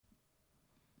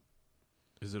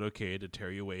Is it okay to tear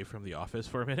you away from The Office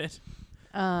for a minute?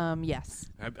 Yes.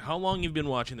 How long you've been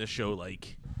watching this show,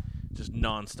 like, just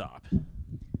nonstop?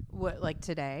 What, like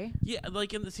today? Yeah,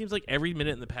 like, it seems like every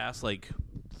minute in the past, like,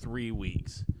 3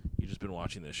 weeks, you've just been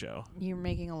watching this show. You're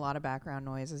making a lot of background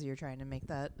noise as you're trying to make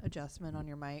that adjustment on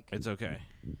your mic. It's okay.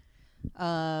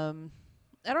 I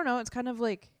don't know. It's kind of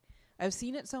like I've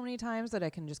seen it so many times that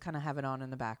I can just kind of have it on in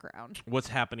the background. What's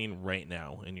happening right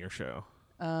now in your show?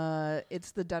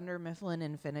 It's the Dunder Mifflin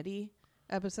Infinity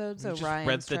episode. So You just Ryan's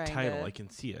read the trying title. to, I can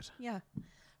see it. yeah,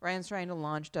 Ryan's trying to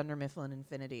launch Dunder Mifflin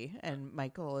Infinity, and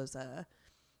Michael is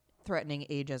threatening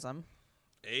ageism.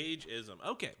 Ageism.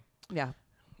 Okay. Yeah.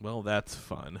 Well, that's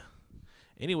fun.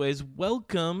 Anyways,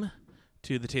 welcome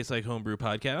to the Taste Like Homebrew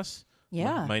podcast.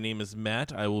 Yeah. My name is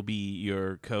Matt. I will be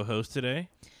your co-host today.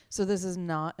 So this is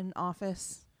not an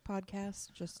office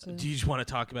podcast. Just to Do you just want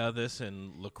to talk about this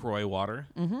and LaCroix water?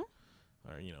 Mm-hmm.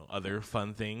 Or, other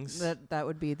fun things? That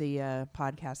would be the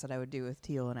podcast that I would do with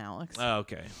Teal and Alex. Oh,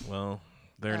 okay. Well,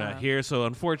 they're not here, so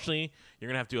unfortunately, you're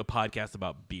going to have to do a podcast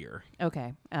about beer.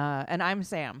 Okay. And I'm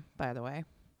Sam, by the way.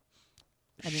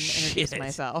 I didn't introduce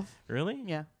myself. Really?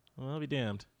 Yeah. Well, I'll be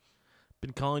damned.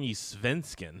 Been calling you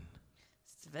Svenskin.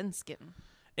 Svenskin.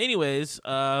 Anyways,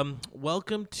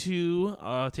 welcome to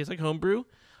Taste Like Homebrew.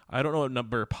 I don't know what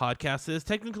number podcast is.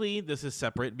 Technically, this is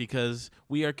separate because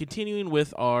we are continuing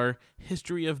with our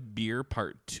History of Beer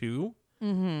Part 2.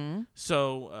 Mm-hmm.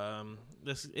 So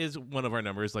this is one of our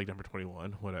numbers, like number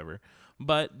 21, whatever.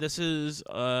 But this is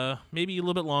maybe a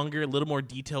little bit longer, a little more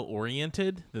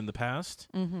detail-oriented than the past,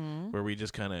 where we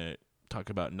just kind of talk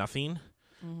about nothing.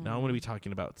 Mm-hmm. Now I'm going to be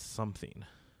talking about something.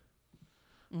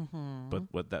 Mm-hmm. But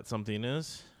what that something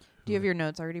is... Do you have your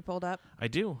notes already pulled up? I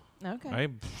do. Okay. I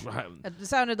It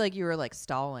sounded like you were like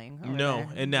stalling. over No, there.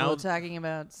 and now- We're talking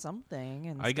about something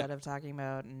instead of talking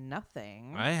about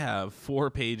nothing. I have 4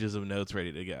 pages of notes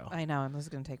ready to go. I know, and this is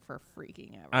going to take for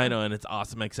freaking ever. I know, and it's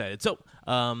awesome. I'm excited. So,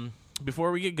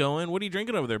 before we get going, what are you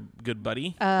drinking over there, good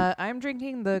buddy? I'm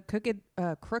drinking the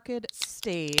Crooked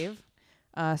Stave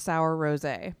Sour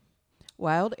Rosé.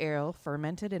 Wild ale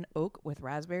fermented in oak with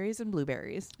raspberries and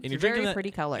blueberries. And It's you're a drinking very that- pretty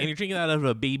color. And you're drinking that out of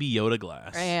a Baby Yoda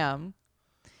glass. I am.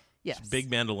 Yes. Big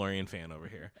Mandalorian fan over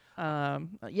here.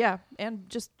 Yeah, and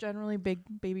just generally big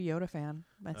Baby Yoda fan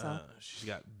myself. She's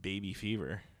got baby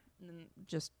fever.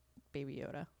 Just Baby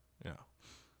Yoda. Yeah.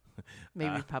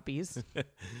 Maybe puppies.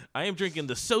 I am drinking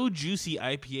the So Juicy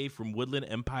IPA from Woodland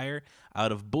Empire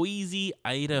out of Boise,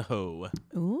 Idaho.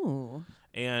 Ooh.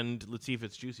 And let's see if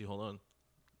it's juicy. Hold on.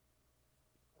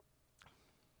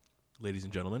 Ladies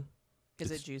and gentlemen. Is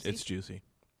it juicy? It's juicy.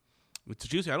 It's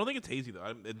juicy. I don't think it's hazy, though.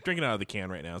 I'm drinking out of the can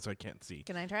right now, so I can't see.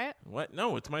 Can I try it? What?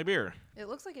 No, it's my beer. It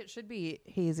looks like it should be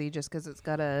hazy just because it's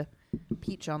got a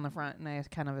peach on the front, and I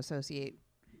kind of associate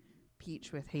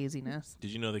peach with haziness. Did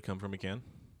you know they come from a can?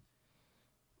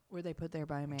 Were they put there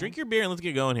by a man? Drink your beer and let's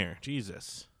get going here.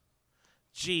 Jesus.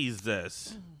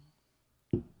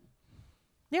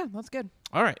 Yeah, that's good.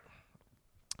 All right.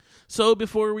 So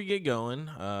before we get going,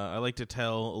 I like to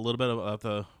tell a little bit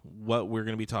about what we're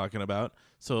going to be talking about.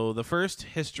 So the first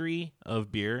history of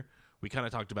beer, we kind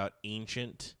of talked about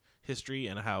ancient history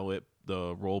and how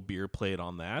the role beer played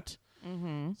on that.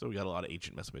 Mm-hmm. So we got a lot of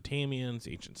ancient Mesopotamians,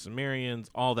 ancient Sumerians,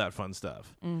 all that fun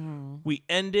stuff. Mm-hmm. We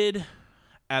ended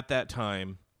at that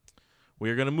time.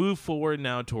 We're going to move forward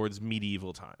now towards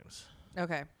medieval times.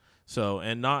 Okay. So,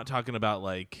 and not talking about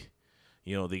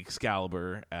the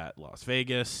Excalibur at Las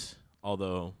Vegas,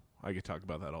 although I could talk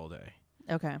about that all day.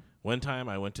 Okay. One time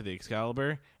I went to the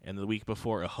Excalibur, and the week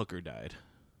before a hooker died.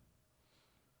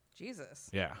 Jesus.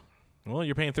 Yeah. Well,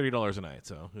 you're paying $30 a night,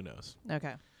 so who knows?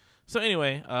 Okay. So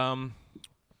anyway, so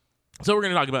we're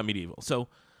going to talk about medieval. So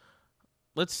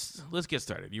let's get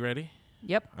started. You ready?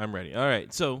 Yep. I'm ready. All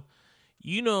right. So,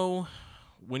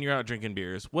 when you're out drinking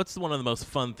beers, what's one of the most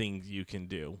fun things you can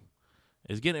do?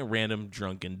 Is getting in random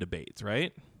drunken debates,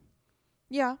 right?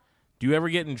 Yeah. Do you ever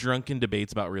get in drunken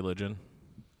debates about religion?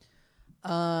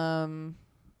 I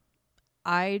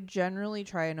generally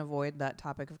try and avoid that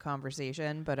topic of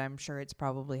conversation, but I'm sure it's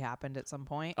probably happened at some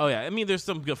point. Oh, yeah. I mean, there's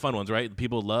some good fun ones, right?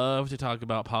 People love to talk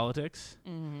about politics,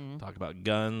 Mm-hmm. talk about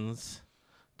guns,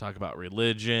 talk about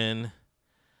religion.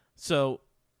 So,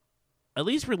 at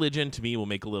least religion to me will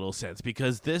make a little sense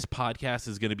because this podcast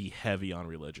is going to be heavy on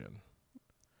religion.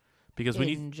 Because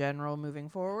in general moving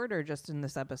forward or just in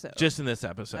this episode? Just in this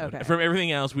episode. Okay. From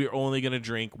everything else, we're only going to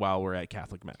drink while we're at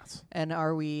Catholic Mass. And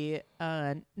are we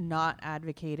not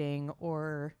advocating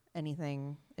or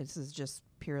anything? This is just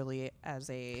purely as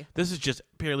a... This is just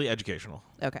purely educational.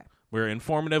 Okay. We're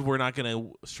informative. We're not going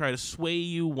to try to sway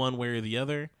you one way or the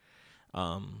other. Or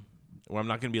I'm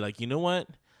not going to be like, you know what?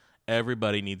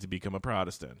 everybody needs to become a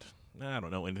Protestant. I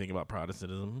don't know anything about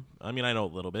Protestantism. I mean, I know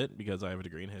a little bit because I have a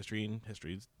degree in history, and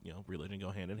history's, religion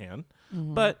go hand in hand.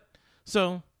 Mhm. But,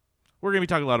 so, we're going to be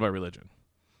talking a lot about religion.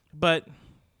 But,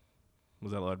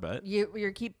 was that a lot of bet?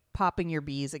 You keep popping your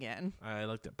bees again. I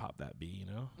like to pop that bee,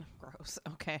 Gross.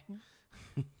 Okay.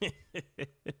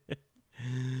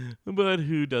 But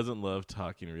who doesn't love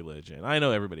talking religion? I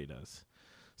know everybody does.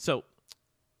 So,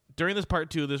 during this part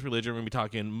 2 of this religion, we're going to be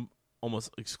talking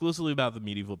almost exclusively about the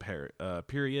medieval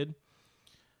period.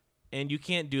 And you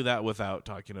can't do that without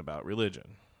talking about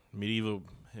religion. Medieval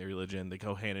religion, they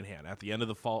go hand in hand. At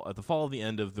the fall of the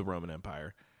end of the Roman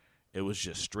Empire, it was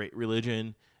just straight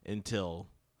religion until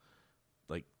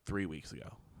like 3 weeks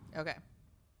ago. Okay.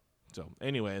 So,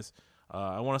 anyways,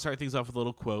 I want to start things off with a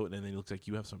little quote, and then it looks like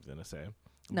you have something to say.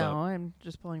 No, I'm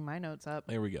just pulling my notes up.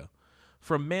 There we go.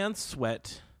 From man's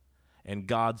sweat and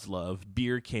God's love,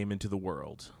 beer came into the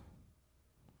world.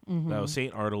 Mm-hmm. That was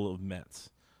St. Ardal of Metz.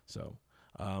 So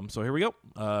here we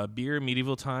go. Beer,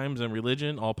 medieval times, and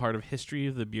religion, all part of history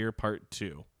of the beer, part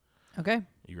 2. Okay.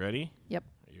 You ready? Yep.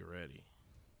 Are you ready?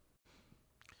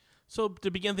 So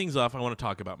to begin things off, I want to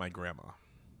talk about my grandma.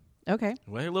 Okay.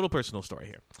 Well, a little personal story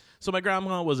here. So my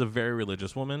grandma was a very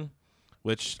religious woman,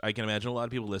 which I can imagine a lot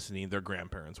of people listening, their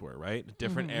grandparents were, right?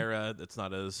 Different era that's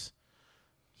not as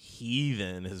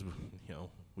heathen as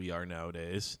we are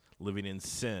nowadays, living in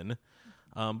sin.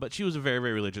 But she was a very,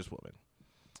 very religious woman.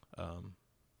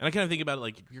 And I kind of think about it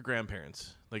like your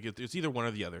grandparents. Like it's either one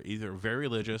or the other. Either very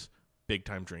religious,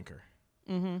 big-time drinker.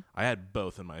 Mm-hmm. I had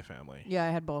both in my family. Yeah, I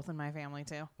had both in my family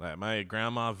too. My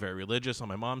grandma, very religious on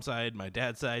my mom's side. My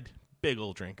dad's side, big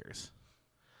old drinkers.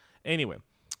 Anyway,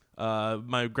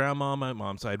 my grandma on my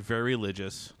mom's side, very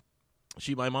religious.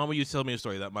 My mom would used to tell me a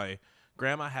story that my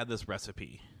grandma had this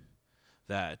recipe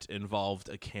that involved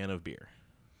a can of beer.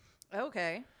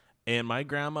 Okay. And my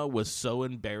grandma was so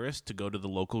embarrassed to go to the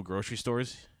local grocery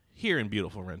stores here in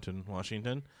beautiful Renton,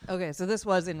 Washington. Okay, so this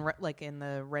was in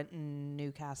the Renton,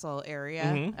 Newcastle area.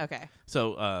 Mhm. Okay.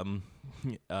 So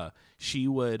she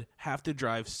would have to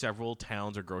drive several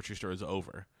towns or grocery stores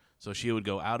over. So she would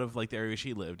go out of like the area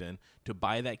she lived in to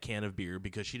buy that can of beer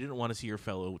because she didn't want to see her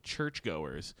fellow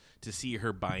churchgoers to see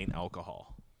her buying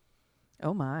alcohol.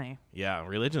 Oh my. Yeah,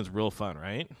 religion's real fun,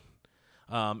 right?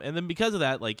 And then because of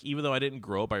that, like even though I didn't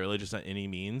grow up by religious at any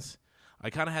means, I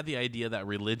kind of had the idea that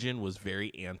religion was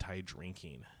very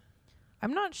anti-drinking.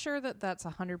 I'm not sure that that's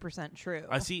 100% true.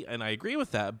 I see, and I agree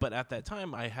with that. But at that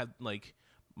time, I had like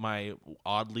my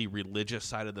oddly religious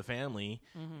side of the family,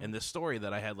 and this story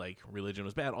that I had like religion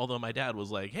was bad. Although my dad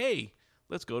was like, "Hey,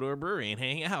 let's go to a brewery and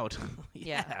hang out."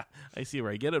 Yeah, I see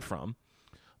where I get it from.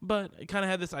 But I kind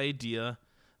of had this idea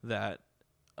that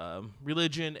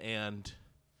religion and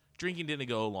drinking didn't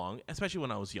go along, especially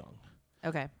when I was young.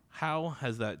 Okay. How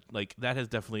has that, that has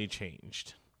definitely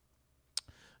changed.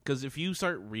 Because if you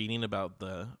start reading about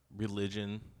the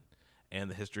religion and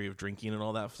the history of drinking and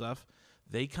all that stuff,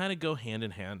 they kind of go hand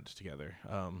in hand together.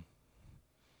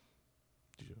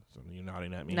 You're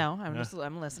nodding at me? No,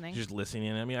 I'm listening. You're just listening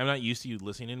at me? I'm not used to you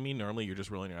listening to me. Normally, you're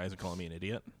just rolling your eyes and calling me an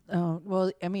idiot. Oh,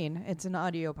 well, I mean, it's an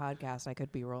audio podcast. I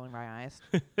could be rolling my eyes.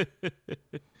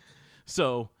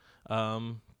 So,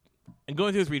 and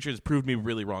going through this research has proved me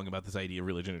really wrong about this idea of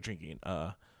religion and drinking.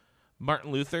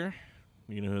 Martin Luther,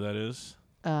 you know who that is?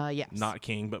 Yes. Not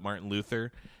King, but Martin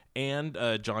Luther. And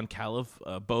John Caliph,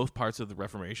 both parts of the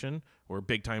Reformation, were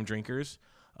big-time drinkers.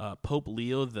 Pope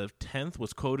Leo X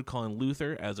was quoted calling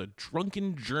Luther as a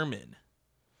drunken German.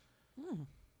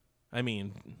 I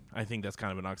mean, I think that's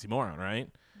kind of an oxymoron, right?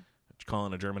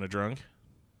 Calling a German a drunk.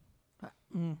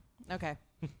 Okay.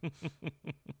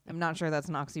 I'm not sure that's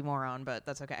an oxymoron, but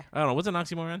that's okay. I don't know. What's an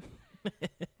oxymoron?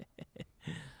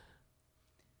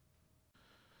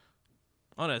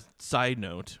 On a side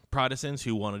note, Protestants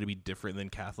who wanted to be different than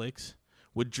Catholics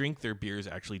would drink their beers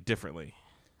actually differently.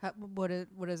 What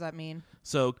does that mean?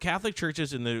 So Catholic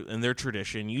churches in their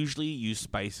tradition usually use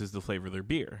spices to flavor their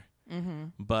beer. Mm-hmm.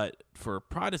 But for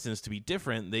Protestants to be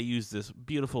different, they use this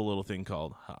beautiful little thing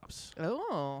called hops.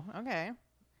 Oh, okay.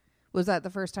 Was that the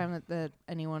first time that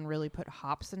anyone really put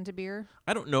hops into beer?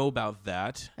 I don't know about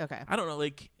that. Okay. I don't know,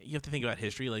 like, you have to think about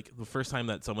history. Like, the first time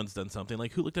that someone's done something,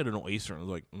 like, who looked at an oyster and was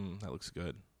like, that looks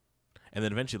good. And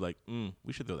then eventually, like,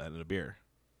 we should throw that in a beer.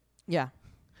 Yeah.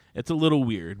 It's a little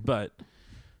weird, but...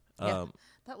 Yeah,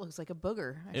 that looks like a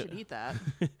booger. I should eat that.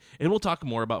 And we'll talk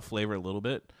more about flavor a little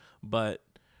bit, but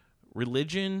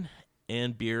religion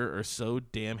and beer are so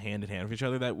damn hand in hand with each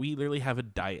other that we literally have a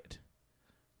diet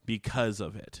because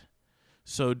of it.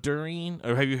 So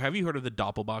have you heard of the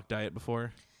Doppelbock diet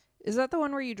before? Is that the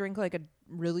one where you drink like a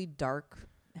really dark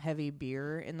heavy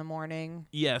beer in the morning.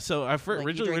 Yeah, so I Like you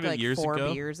originally drink learned it years 4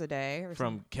 ago beers a day or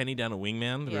from Kenny down at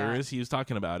Wingman the Yeah. Brewers. He was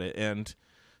talking about it, and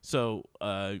so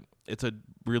it's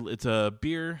a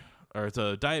beer, or it's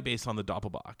a diet based on the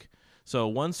Doppelbock. So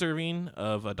one serving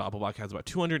of a Doppelbock has about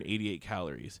 288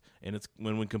 calories, and it's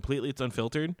when completely it's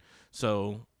unfiltered.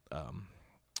 So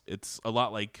it's a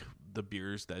lot like the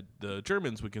beers that the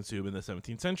Germans would consume in the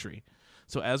 17th century.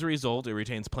 So as a result, it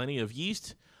retains plenty of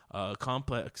yeast,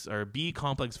 complex or B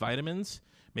complex vitamins,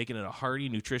 making it a hearty,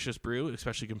 nutritious brew,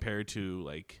 especially compared to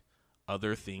like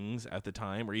other things at the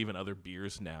time or even other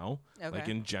beers now. Okay. Like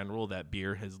in general, that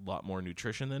beer has a lot more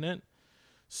nutrition than it.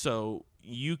 So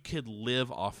you could live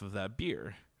off of that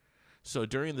beer. So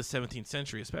during the 17th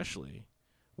century, especially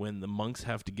when the monks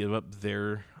have to give up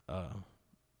their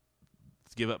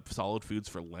solid foods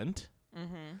for Lent,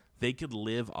 they could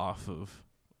live off of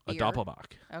a Beer?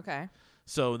 Doppelbock. Okay.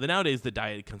 So nowadays the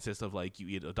diet consists of like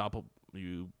you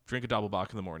drink a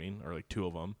Doppelbock in the morning, or like 2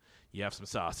 of them. You have some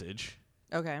sausage,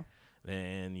 Okay.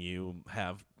 and you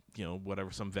have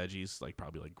whatever, some veggies, like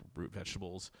probably like root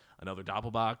vegetables, another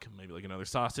Doppelbock, maybe like another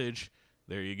sausage.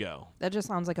 There you go. That just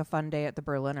sounds like a fun day at the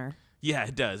Berliner. Yeah,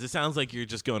 it does. It sounds like you're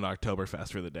just going to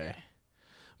Oktoberfest for the day.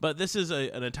 But this is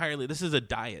this is a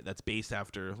diet that's based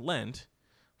after Lent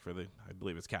I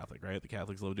believe it's Catholic, right? The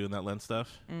Catholics love doing that Lent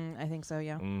stuff. I think so,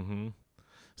 yeah. Mm-hmm.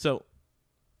 So,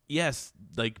 yes,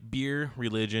 like beer,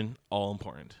 religion, all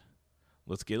important.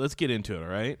 Let's get into it, all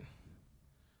right?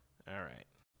 All right.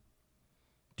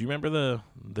 Do you remember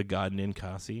the god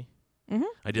Ninkasi? Mm-hmm.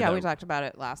 We talked about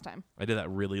it last time. I did that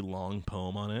really long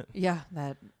poem on it. Yeah,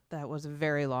 that was a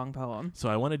very long poem. So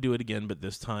I want to do it again, but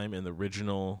this time in the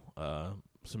original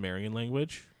Sumerian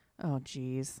language. Oh,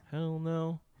 jeez. Hell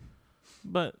no.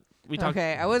 But we talked.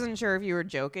 Okay, I wasn't sure if you were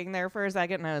joking there for a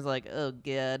second, and I was like, oh,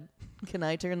 God. Can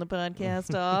I turn the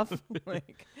podcast off?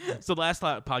 Like, so last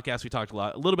podcast, we talked a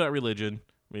little about religion.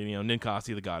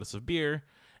 Ninkasi, the goddess of beer.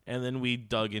 And then we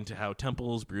dug into how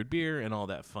temples brewed beer and all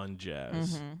that fun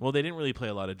jazz. Well, they didn't really play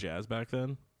a lot of jazz back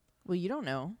then. Well, you don't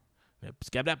know. I'm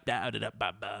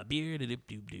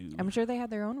sure they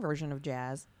had their own version of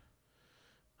jazz.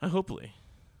 Hopefully.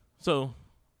 So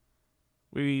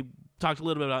we talked a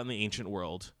little bit about in the ancient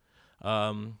world.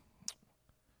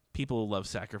 People love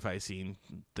sacrificing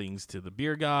things to the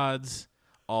beer gods,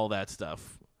 all that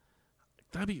stuff.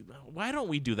 Why don't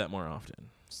we do that more often?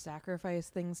 Sacrifice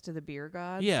things to the beer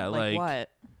gods? Yeah, like what?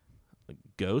 Like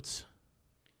goats?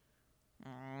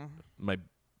 My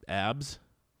abs?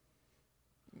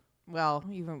 Well,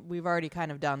 we've already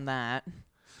kind of done that.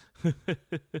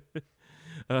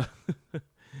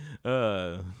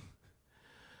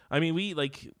 I mean, we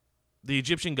like the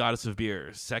Egyptian goddess of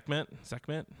beer, Sekhmet.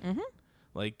 Mm-hmm.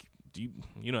 Like, do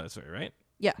you know that story, right?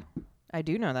 Yeah, I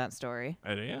do know that story.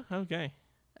 Yeah. Okay.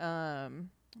 Hold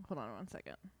on one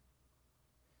second.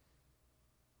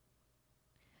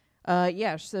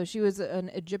 So she was an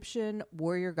Egyptian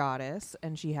warrior goddess,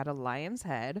 and she had a lion's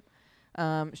head.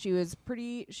 She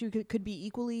could be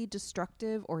equally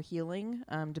destructive or healing,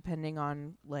 depending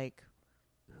on like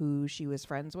who she was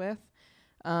friends with.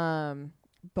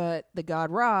 But the god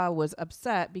Ra was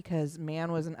upset because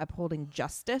man wasn't upholding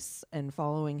justice and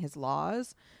following his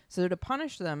laws. So to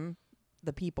punish them,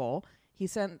 the people, he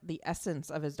sent the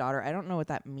essence of his daughter. I don't know what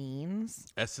that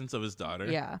means. Essence of his daughter?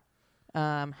 Yeah.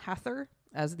 Hathor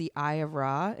as the eye of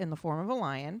Ra in the form of a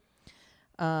lion.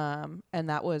 And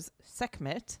that was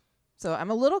Sekhmet. So I'm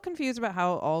a little confused about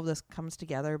how all of this comes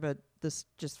together, but this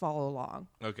just follow along.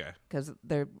 Okay. Because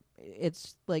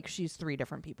it's like she's 3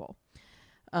 different people.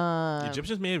 The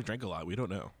Egyptians may have drank a lot. We don't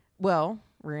know. Well,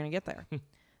 we're going to get there.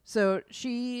 So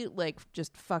she like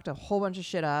just fucked a whole bunch of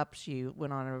shit up. She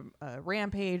went on a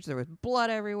rampage. There was blood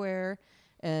everywhere.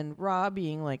 And Ra,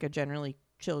 being like a generally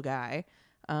chill guy,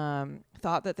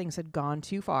 thought that things had gone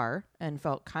too far and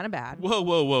felt kind of bad.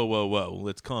 Whoa.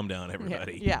 Let's calm down,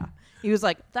 everybody. Yeah. He was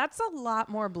like, that's a lot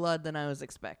more blood than I was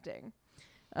expecting.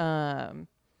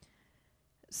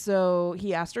 So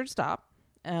he asked her to stop.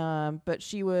 But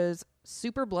she was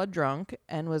super blood drunk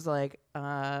and was like,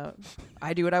 I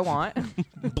do what I want.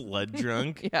 Blood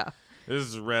drunk? Yeah. This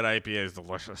is red IPA is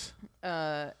delicious.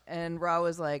 And Ra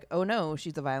was like, oh no,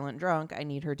 she's a violent drunk. I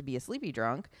need her to be a sleepy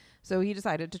drunk. So he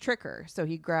decided to trick her. So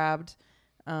he grabbed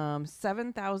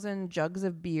 7,000 jugs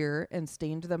of beer and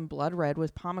stained them blood red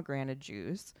with pomegranate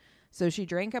juice. So she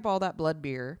drank up all that blood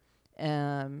beer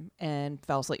and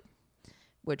fell asleep,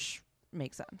 which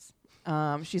makes sense.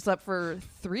 She slept for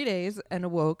 3 days and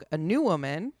awoke a new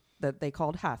woman that they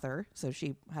called Hathor. So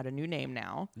she had a new name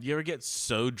now. You ever get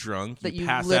so drunk that you you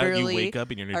pass out, you literally wake up,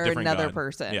 and you're a are different another god.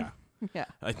 person. Yeah. Yeah.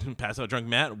 I passed out drunk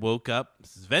Matt, woke up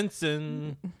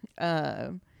Svensson.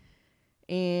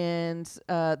 And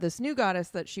this new goddess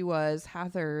that she was,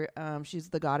 Hathor, she's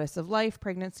the goddess of life,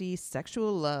 pregnancy,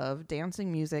 sexual love,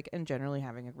 dancing, music, and generally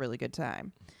having a really good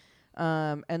time.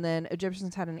 And then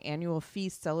Egyptians had an annual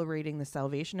feast celebrating the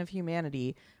salvation of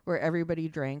humanity where everybody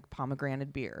drank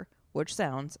pomegranate beer, which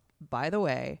sounds, by the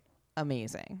way,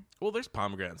 amazing. Well, there's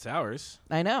pomegranate sours.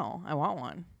 I know. I want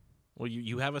one. Well,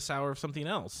 you have a sour of something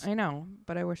else. I know,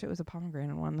 but I wish it was a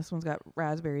pomegranate one. This one's got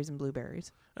raspberries and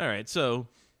blueberries. All right, so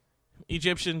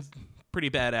Egyptians pretty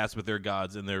badass with their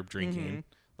gods and their drinking. Mm-hmm.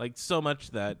 Like so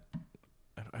much that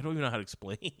I don't even know how to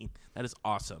explain. That is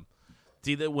awesome.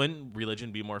 See, that wouldn't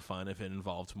religion be more fun if it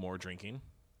involved more drinking?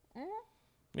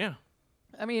 Yeah.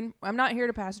 I mean, I'm not here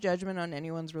to pass judgment on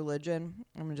anyone's religion.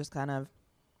 I'm just kind of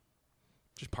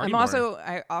Just party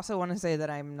I also want to say that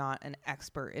I'm not an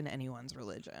expert in anyone's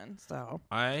religion. So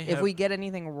if we get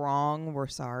anything wrong, we're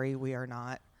sorry. We are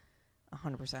not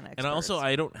 100% experts. And also,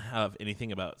 I don't have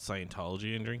anything about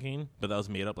Scientology and drinking, but that was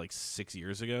made up like 6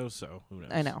 years ago, so who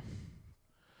knows? I know.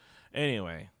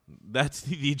 Anyway, that's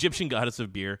the Egyptian goddess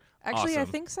of beer. Actually, awesome. I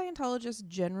think Scientologists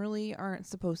generally aren't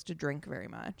supposed to drink very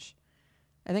much.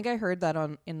 I think I heard that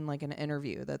in like an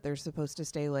interview that they're supposed to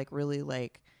stay like really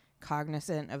like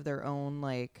cognizant of their own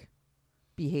like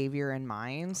behavior and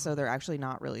minds, so they're actually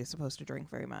not really supposed to drink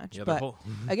very much. Yeah, but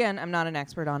again, I'm not an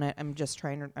expert on it. I'm just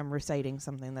I'm reciting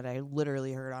something that I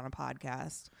literally heard on a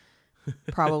podcast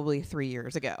probably 3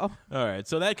 years ago. All right,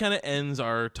 so that kind of ends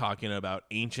our talking about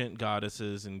ancient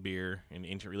goddesses and beer and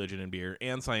ancient religion and beer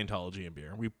and Scientology and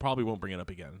beer. We probably won't bring it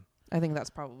up again. I think that's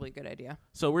probably a good idea.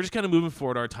 So we're just kind of moving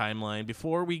forward our timeline.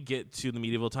 Before we get to the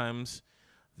medieval times,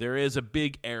 there is a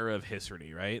big era of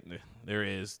history, right? There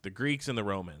is the Greeks and the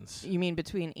Romans. You mean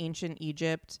between ancient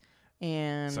Egypt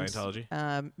and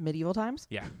Scientology? Medieval times?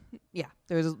 Yeah. Yeah.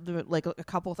 There's like a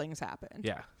couple things happened.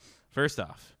 Yeah. First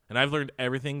off, and I've learned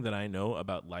everything that I know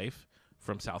about life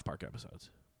from South Park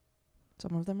episodes.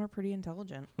 Some of them are pretty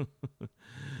intelligent.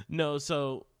 No,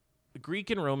 so Greek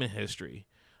and Roman history,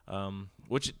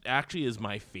 which actually is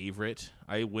my favorite.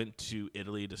 I went to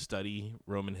Italy to study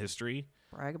Roman history.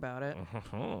 Brag about it.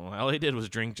 All I did was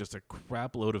drink just a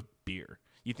crap load of beer.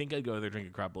 You think I'd go there drink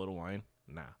a crap load of wine?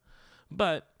 Nah.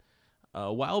 But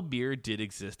while beer did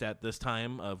exist at this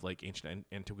time of like ancient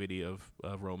antiquity of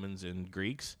Romans and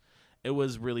Greeks, it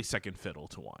was really second fiddle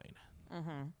to wine.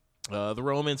 Mm-hmm. The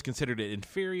Romans considered it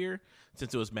inferior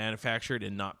since it was manufactured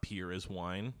and not pure as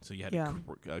wine, so you had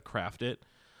to craft it.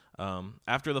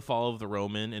 After the fall of the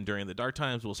Roman and during the Dark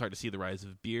Times, we'll start to see the rise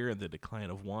of beer and the decline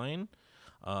of wine.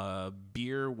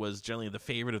 Beer was generally the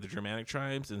favorite of the Germanic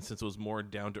tribes, and since it was more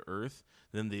down to earth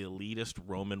than the elitist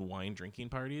Roman wine drinking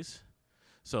parties,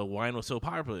 so wine was so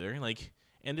popular. Like,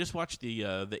 and just watch the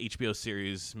HBO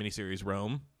miniseries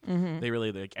Rome. Mm-hmm. They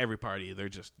really like every party. They're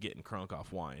just getting crunk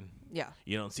off wine. Yeah,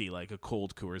 you don't see like a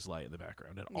cold Coors Light in the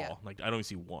background at all. Like I don't even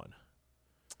see one.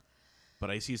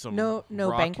 But I see some no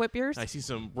banquet beers. I see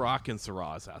some Rock and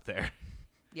Syrahs out there.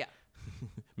 Yeah,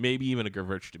 maybe even a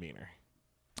Gewürztraminer.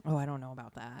 Oh, I don't know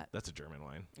about that. That's a German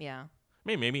wine. Yeah.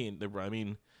 Maybe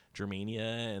Germania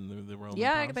and the Roman.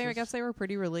 Yeah, I guess they were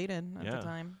pretty related at the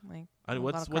time. Like,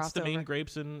 what's the main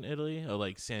grapes in Italy? Oh,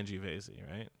 like Sangiovese,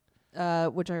 right?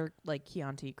 Which are like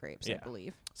Chianti grapes, I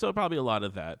believe. So probably a lot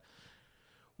of that.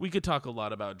 We could talk a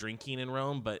lot about drinking in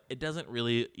Rome, but it doesn't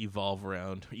really revolve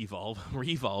around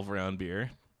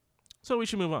beer. So we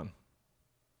should move on.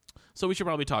 So we should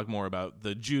probably talk more about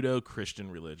the Judeo-Christian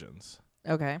religions.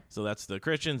 Okay. So that's the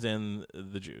Christians and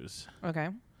the Jews. Okay.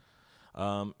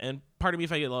 And pardon me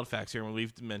if I get a lot of facts here when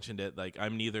we've mentioned it. Like,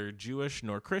 I'm neither Jewish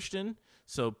nor Christian,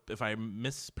 so if I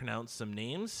mispronounce some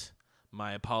names,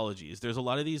 my apologies. There's a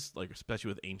lot of these, like especially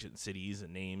with ancient cities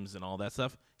and names and all that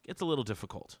stuff, it's a little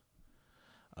difficult.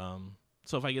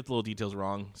 So if I get the little details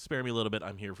wrong, spare me a little bit.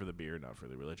 I'm here for the beer, not for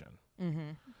the religion.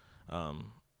 Mm-hmm.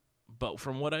 But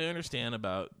from what I understand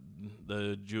about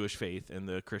the Jewish faith and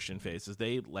the Christian faith is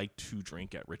they like to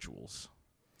drink at rituals.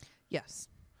 Yes.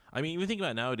 I mean, even think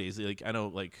about it nowadays, like I know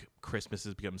like Christmas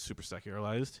has become super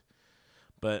secularized,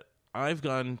 but I've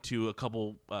gone to a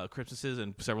couple Christmases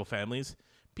and several families.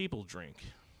 People drink.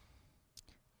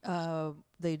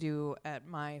 They do at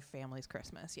my family's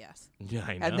Christmas, yes. Yeah,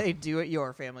 I know. And they do at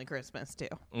your family Christmas too.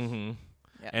 Mm-hmm.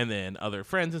 Yeah. And then other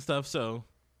friends and stuff. So,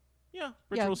 yeah,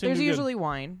 rituals seem there's to be usually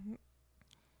wine.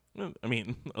 I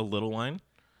mean, a little wine.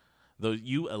 Though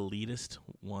you elitist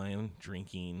wine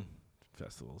drinking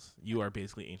festivals, you are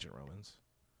basically ancient Romans.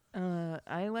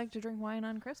 I like to drink wine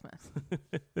on Christmas.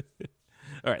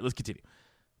 All right, let's continue.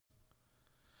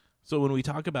 So when we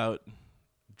talk about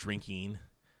drinking,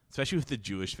 especially with the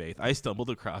Jewish faith. I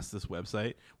stumbled across this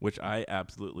website, which I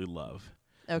absolutely love.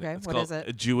 Okay, It's what called is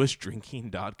it?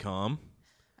 JewishDrinking.com.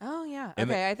 Oh yeah. And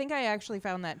Okay, I think I actually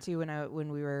found that too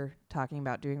when we were talking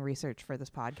about doing research for this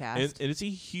podcast. And it's a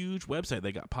huge website.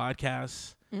 They got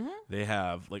podcasts. Mm-hmm. They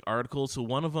have like articles. So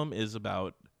one of them is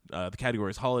about the category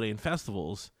is holiday and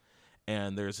festivals,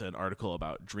 and there's an article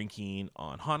about drinking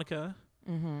on Hanukkah,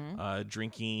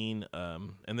 drinking,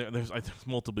 and there's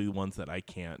multiple ones that I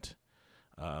can't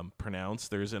pronounce.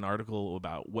 There's an article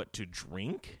about what to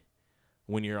drink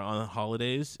when you're on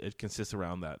holidays. It consists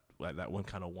around that one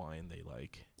kind of wine they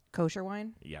like. Kosher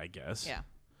wine? Yeah, I guess. Yeah.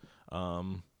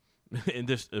 And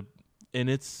this,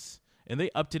 and they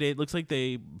up to date. Looks like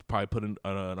they probably put an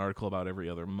article about every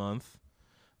other month.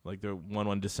 Like they're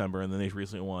one December, and then they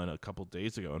recently won a couple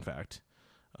days ago, in fact.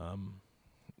 And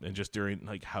just during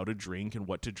like how to drink and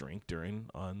what to drink during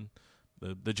on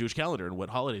the Jewish calendar and what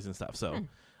holidays and stuff. So,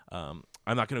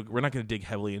 we're not gonna dig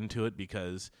heavily into it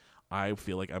because I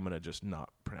feel like I'm gonna just not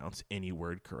pronounce any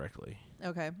word correctly.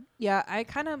 Okay. Yeah, I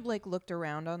kind of like looked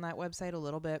around on that website a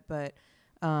little bit, but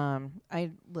I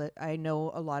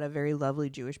know a lot of very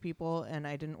lovely Jewish people, and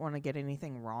I didn't want to get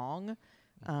anything wrong.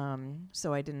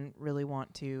 So I didn't really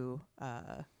want to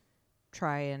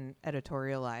try and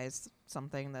editorialize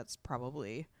something that's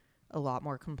probably a lot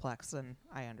more complex than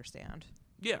I understand.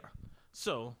 Yeah.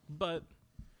 So, but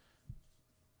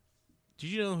did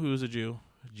you know who was a Jew?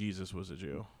 Jesus was a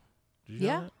Jew. Did you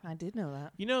know that? I did know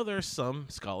that. You know, there are some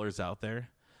scholars out there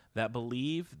that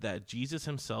believe that Jesus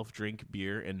himself drank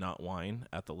beer and not wine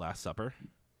at the Last Supper.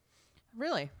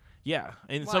 Really? Yeah,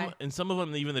 and Why? some of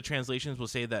them, even the translations will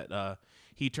say that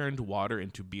he turned water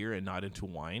into beer and not into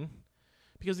wine,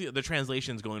 because the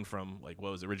translation's going from like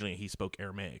what was originally he spoke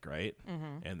Aramaic, right,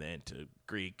 and then to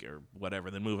Greek or whatever,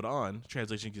 then move it on.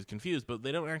 Translation gets confused, but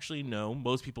they don't actually know.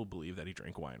 Most people believe that he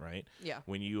drank wine, right? Yeah.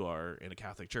 When you are in a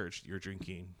Catholic church, you're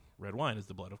drinking red wine as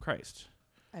the blood of Christ.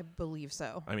 I believe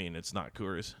so. I mean, it's not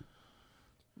Coors.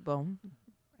 Boom.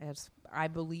 I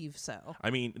believe so. I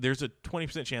mean, there's a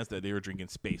 20% chance that they were drinking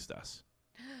Space Dust.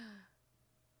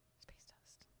 Space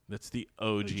dust. That's the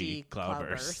OG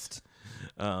Cloudburst.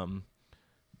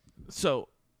 So,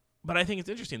 but I think it's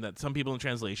interesting that some people in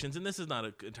translations, and this is not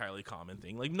an entirely common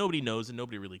thing, like nobody knows and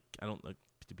nobody really,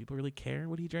 do people really care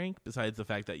what he drank besides the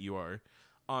fact that you are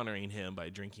honoring him by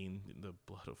drinking the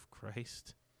blood of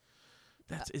Christ?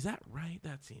 Is that right?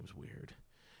 That seems weird.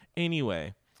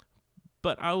 Anyway,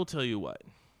 but I will tell you what.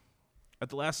 At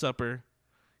the Last Supper,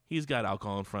 he's got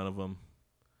alcohol in front of him.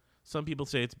 Some people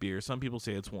say it's beer. Some people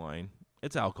say it's wine.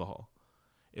 It's alcohol.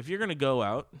 If you're going to go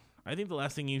out, I think the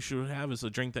last thing you should have is a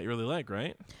drink that you really like,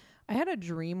 right? I had a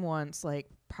dream once, like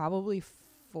probably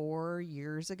 4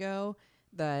 years ago,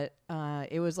 that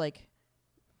it was like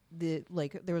there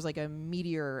was like a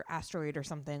meteor, asteroid or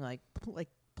something like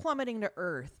plummeting to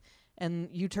Earth. And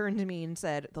you turned to me and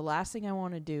said, the last thing I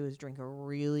want to do is drink a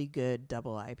really good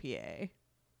double IPA.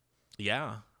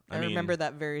 Yeah. I remember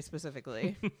that very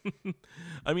specifically.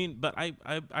 I mean, but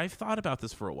I've thought about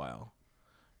this for a while.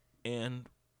 And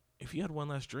if you had one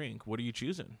last drink, what are you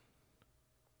choosing?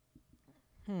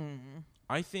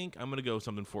 I think I'm going to go with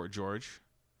something Fort George.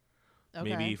 Okay.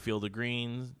 Maybe Field of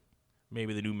Greens.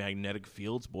 Maybe the new Magnetic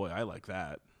Fields. Boy, I like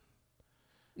that.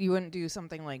 You wouldn't do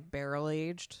something like barrel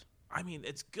aged? I mean,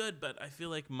 it's good, but I feel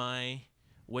like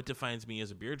what defines me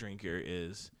as a beer drinker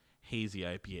is hazy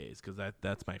IPAs, because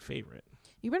that's my favorite.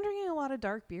 You've been drinking a lot of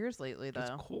dark beers lately, though.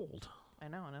 It's cold. I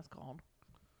know, and it's cold.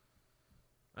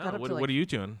 I don't know, what are you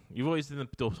doing? You've always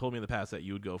told me in the past that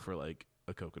you would go for like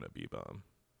a coconut B-bomb.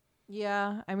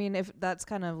 Yeah, I mean, if that's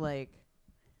kind of like,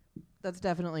 that's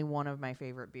definitely one of my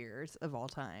favorite beers of all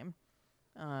time.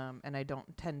 And I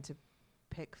don't tend to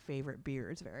pick favorite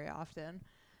beers very often.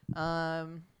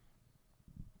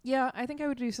 Yeah, I think I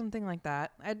would do something like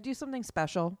that. I'd do something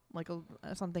special, like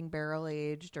something barrel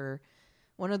aged, or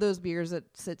one of those beers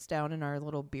that sits down in our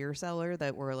little beer cellar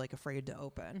that we're like afraid to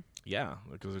open. Yeah,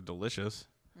 because they're delicious.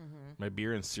 My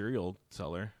beer and cereal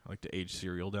cellar. I like to age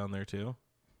cereal down there too.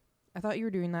 I thought you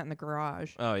were doing that in the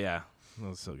garage. Oh yeah, that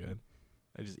was so good.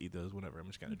 I just eat those whenever I'm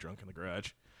just kind of drunk in the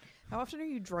garage. How often are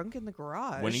you drunk in the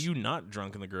garage? When are you not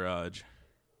drunk in the garage?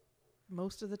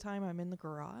 Most of the time I'm in the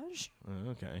garage.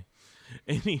 Okay.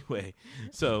 Anyway,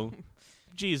 so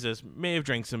Jesus may have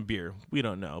drank some beer. We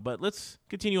don't know. But let's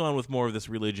continue on with more of this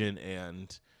religion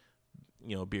and,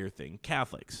 beer thing.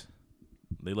 Catholics,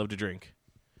 they love to drink.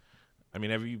 I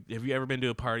mean, have you ever been to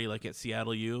a party like at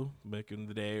Seattle U back in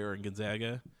the day, or in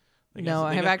Gonzaga? No,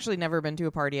 I have actually never been to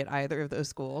a party at either of those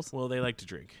schools. Well, they like to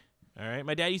drink. All right.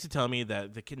 My dad used to tell me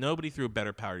that nobody threw a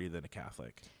better party than a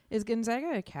Catholic. Is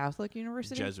Gonzaga a Catholic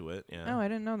university? Jesuit, yeah. Oh, I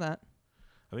didn't know that.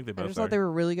 I think they I both just are. thought they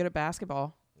were really good at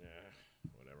basketball. Yeah,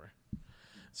 whatever.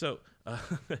 So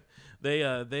they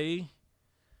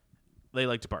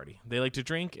like to party. They like to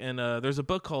drink, and there's a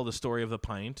book called The Story of the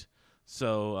Pint.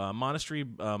 So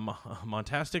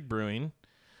Monastic Brewing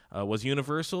was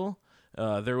universal.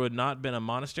 There would not have been a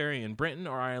monastery in Britain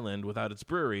or Ireland without its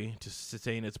brewery to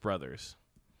sustain its brothers.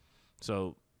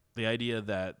 So the idea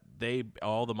that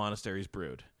all the monasteries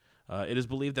brewed. It is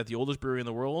believed that the oldest brewery in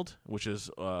the world, which is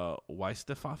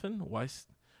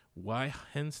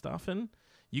Weihenstephanen,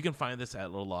 you can find this at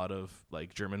a lot of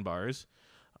like German bars.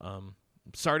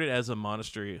 Started as a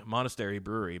monastery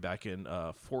brewery back in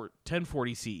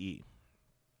 1040 CE.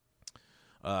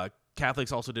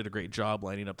 Catholics also did a great job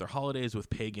lining up their holidays with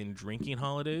pagan drinking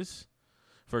holidays.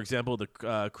 For example,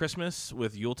 the Christmas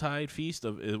with Yuletide feast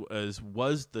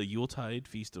was the Yuletide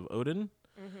feast of Odin,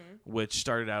 which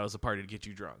started out as a party to get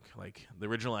you drunk. Like the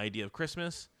original idea of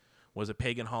Christmas was a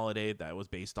pagan holiday that was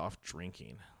based off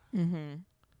drinking. Mm-hmm.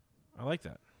 I like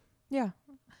that. Yeah.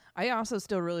 I also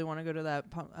still really want to go to that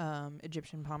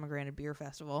Egyptian pomegranate beer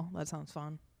festival. That sounds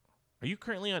fun. Are you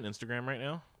currently on Instagram right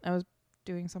now? I was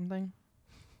doing something.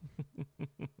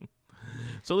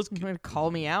 So let's You're going to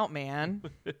call me out, man.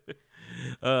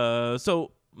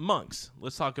 So monks.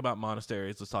 Let's talk about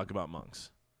monasteries. Let's talk about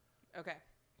monks. Okay.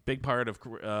 Big part of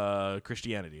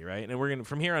Christianity, right? And we're gonna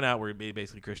from here on out we're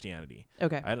basically Christianity.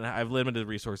 Okay. I've limited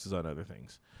resources on other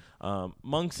things.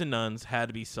 Monks and nuns had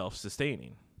to be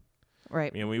self-sustaining.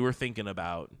 Right. I mean, we were thinking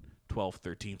about 12th,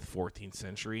 13th, 14th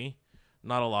century.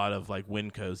 Not a lot of like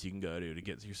Wincos you can go to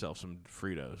get yourself some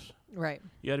Fritos. Right.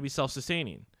 You had to be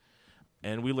self-sustaining.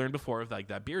 And we learned before of like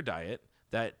that beer diet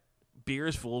that beer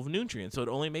is full of nutrients. So it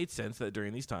only made sense that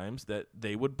during these times that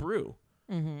they would brew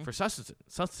for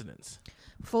sustenance.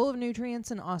 Full of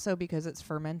nutrients, and also because it's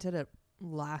fermented, it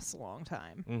lasts a long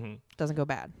time. Mm-hmm. Doesn't go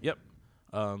bad. Yep.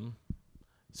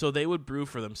 So they would brew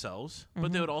for themselves,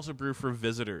 but they would also brew for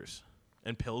visitors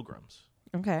and pilgrims.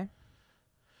 Okay.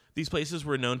 These places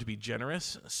were known to be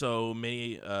generous, so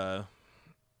many.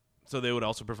 So they would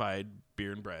also provide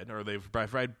beer and bread, or they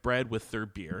provide bread with their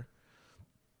beer.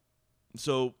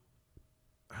 So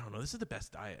I don't know. This is the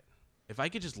best diet. If I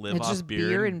could just live It's off just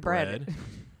beer and bread.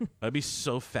 I'd be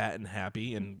so fat and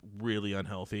happy and really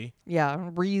unhealthy.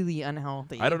 Yeah, really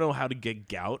unhealthy. I don't know how to get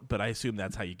gout, but I assume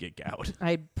that's how you get gout.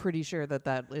 I'm pretty sure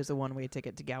that is a one-way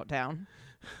ticket to Gout Town.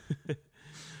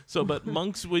 So, but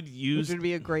monks would Which use. would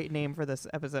be a great name for this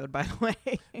episode, by the way.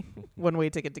 One-way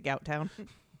ticket to Gout Town.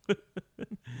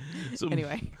 So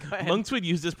Anyway, go ahead. monks would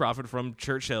use this profit from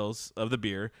church sales of the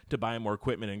beer to buy more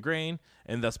equipment and grain,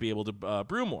 and thus be able to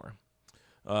brew more.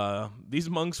 These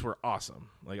monks were awesome.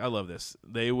 Like, I love this.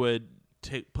 They would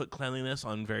put cleanliness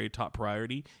on very top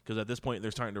priority, because at this point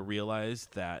they're starting to realize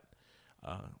that,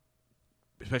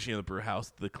 especially in the brew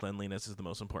house, the cleanliness is the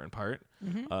most important part.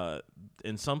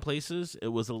 In some places, it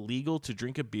was illegal to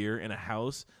drink a beer in a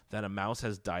house that a mouse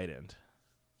has died in.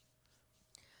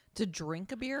 To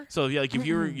drink a beer? So yeah, like if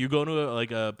you go to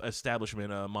a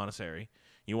establishment, a monastery,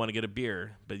 you want to get a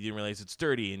beer, but you didn't realize it's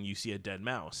dirty, and you see a dead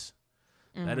mouse,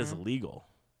 that is illegal,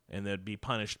 and they'd be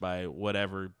punished by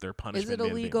whatever their punishment. Is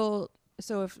it illegal?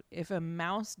 So if a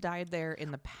mouse died there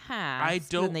in the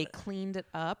past, and they cleaned it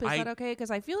up, is that okay? Because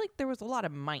I feel like there was a lot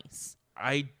of mice.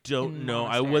 I don't know.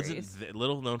 I wasn't.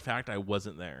 Little known fact, I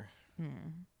wasn't there.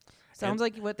 Sounds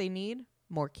like what they need.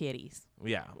 More kitties.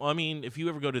 Yeah. Well, I mean, if you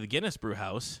ever go to the Guinness Brew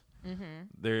House,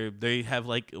 they have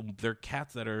like their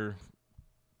cats that are,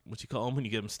 what you call them when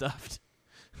you get them stuffed.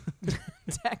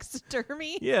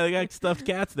 Taxidermy? Yeah, they got stuffed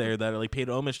cats there that are like paid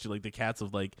homage to like the cats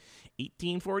of like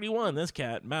 1841. This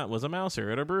cat was a mouser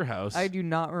at a brew house. I do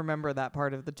not remember that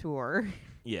part of the tour.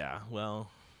 Yeah, well,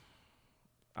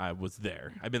 I was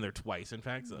there. I've been there twice, in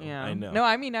fact, so Yeah. I know. No,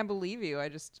 I mean, I believe you. I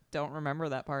just don't remember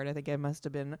that part. I think I must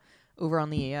have been over on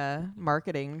the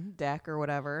marketing deck or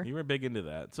whatever. You were big into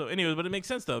that. So anyways, but it makes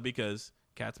sense, though, because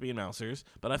cats being mousers.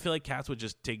 But I feel like cats would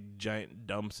just take giant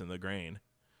dumps in the grain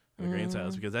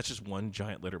silos, because that's just one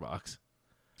giant litter box.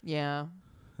 Yeah.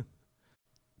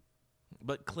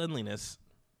 But cleanliness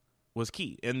was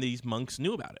key, and these monks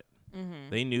knew about it.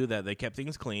 They knew that they kept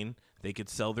things clean, they could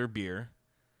sell their beer,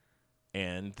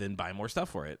 and then buy more stuff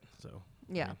for it. So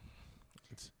Yeah. I mean,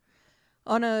 it's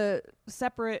On a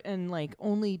separate and like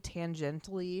only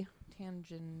tangentially, I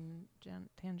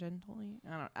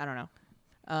don't know.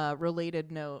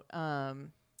 Related note,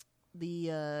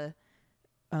 the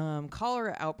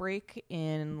cholera outbreak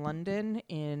in London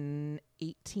in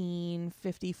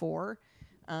 1854,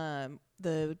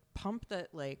 the pump that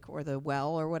or the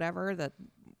well or whatever that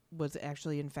was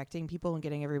actually infecting people and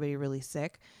getting everybody really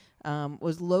sick,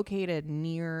 was located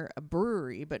near a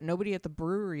brewery, but nobody at the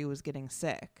brewery was getting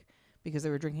sick because they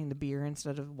were drinking the beer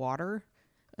instead of water.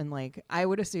 And like, I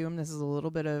would assume this is a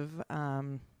little bit of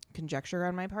conjecture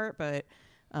on my part, but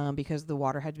because the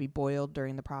water had to be boiled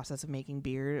during the process of making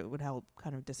beer, it would help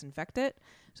kind of disinfect it.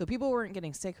 So people weren't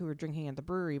getting sick who were drinking at the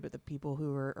brewery, but the people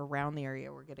who were around the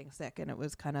area were getting sick, and it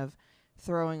was kind of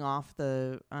throwing off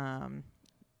the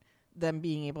them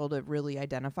being able to really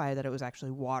identify that it was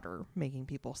actually water making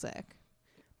people sick.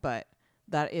 But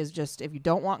that is just, if you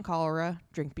don't want cholera,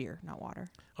 drink beer, not water.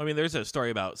 I mean, there's a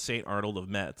story about St. Arnold of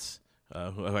Metz,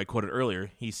 who I quoted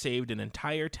earlier. He saved an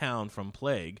entire town from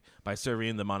plague by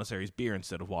serving the monastery's beer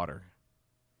instead of water.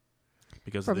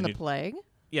 Because From the plague?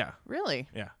 Yeah. Really?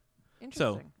 Yeah. Interesting.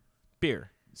 So,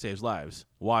 beer saves lives.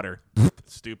 Water,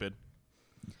 stupid.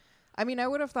 I mean, I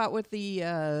would have thought with the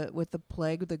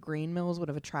plague, the grain mills would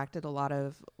have attracted a lot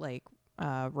of like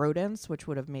rodents, which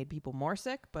would have made people more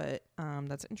sick. But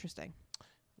that's interesting.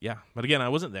 Yeah, but again, I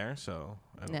wasn't there, so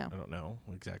I No. don't know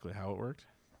exactly how it worked.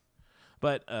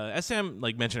 But as Sam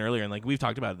mentioned earlier, and we've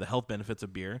talked about it, the health benefits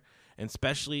of beer, and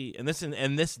especially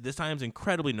this time is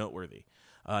incredibly noteworthy.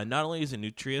 Not only is it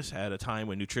nutritious at a time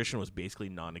when nutrition was basically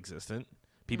non-existent,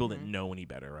 people didn't know any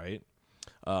better, right?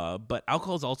 But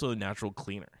alcohol is also a natural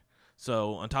cleaner.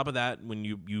 So on top of that, when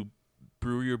you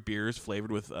brew your beers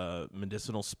flavored with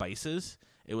medicinal spices,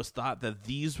 it was thought that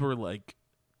these were like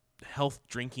health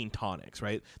drinking tonics,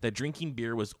 right? That drinking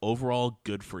beer was overall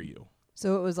good for you.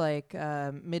 So it was like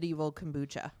medieval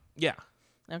kombucha. Yeah.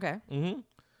 Okay. Mm-hmm.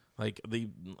 Like the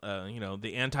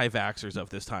anti-vaxxers of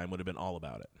this time would have been all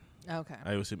about it. Okay.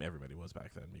 I assume everybody was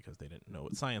back then because they didn't know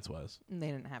what science was. And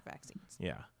they didn't have vaccines.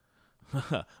 Yeah.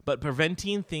 But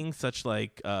preventing things such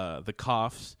like the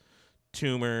coughs,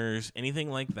 tumors,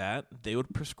 anything like that, they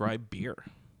would prescribe beer.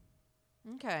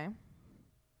 Okay.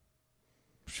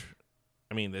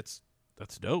 I mean, that's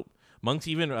dope. Monks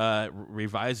even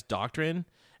revised doctrine,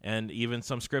 and even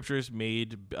some scriptures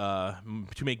made to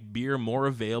make beer more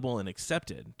available and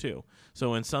accepted too.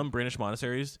 So in some British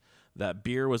monasteries, that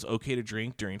beer was okay to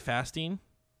drink during fasting.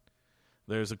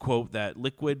 There's a quote that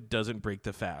liquid doesn't break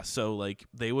the fast. So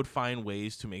they would find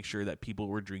ways to make sure that people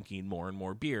were drinking more and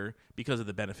more beer because of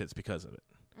the benefits because of it.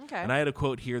 Okay. And I had a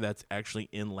quote here that's actually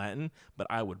in Latin, but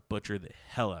I would butcher the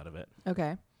hell out of it.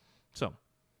 Okay. So,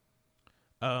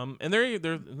 and they're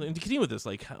to continue with this,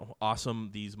 how awesome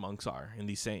these monks are and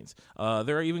these saints.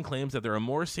 There are even claims that there are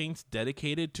more saints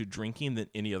dedicated to drinking than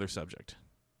any other subject.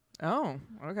 Oh,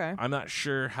 okay. I'm not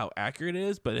sure how accurate it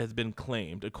is, but it has been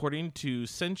claimed. According to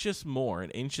Sentius More,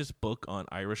 an ancient book on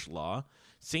Irish law,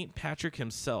 St. Patrick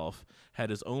himself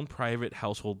had his own private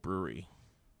household brewery.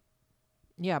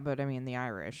 Yeah, but I mean the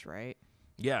Irish, right?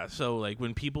 Yeah, so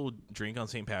when people drink on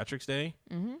St. Patrick's Day,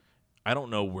 I don't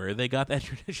know where they got that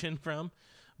tradition from,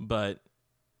 but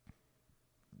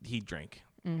he drank.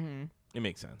 Mm-hmm. It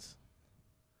makes sense.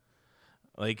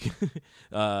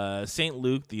 St.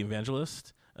 Luke the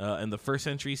Evangelist in the 1st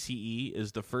century CE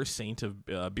is the first saint of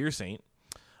beer saint.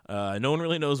 No one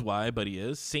really knows why, but he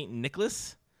is. St.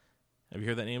 Nicholas, have you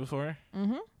heard that name before?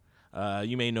 Mm-hmm.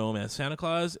 You may know him as Santa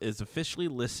Claus, is officially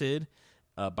listed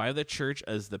by the church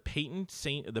as the patron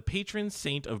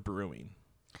saint of brewing.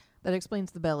 That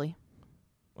explains the belly.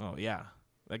 Oh, yeah.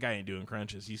 That guy ain't doing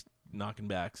crunches. He's knocking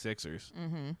back sixers.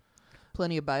 Mm-hmm.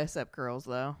 Plenty of bicep curls,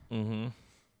 though. Mm-hmm.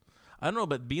 I don't know,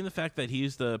 but being the fact that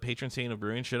he's the patron saint of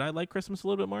brewing, should I like Christmas a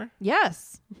little bit more?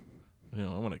 Yes. I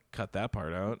want to cut that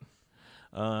part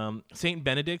out. Saint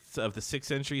Benedict of the 6th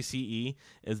century CE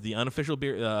is the unofficial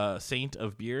beer, saint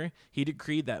of beer. He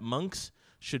decreed that monks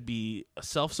should be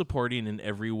self-supporting in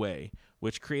every way,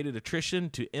 which created a tradition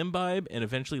to imbibe and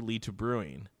eventually lead to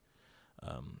brewing.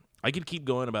 I could keep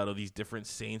going about all these different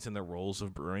saints and their roles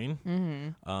of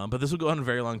brewing, but this will go on a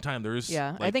very long time.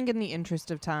 I think in the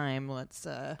interest of time, let's...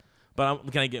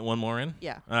 But can I get one more in?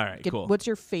 Yeah. All right, cool. What's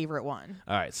your favorite one?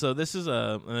 All right, so this is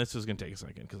going to take a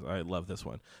second because I love this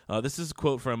one. This is a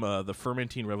quote from The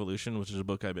Fermenting Revolution, which is a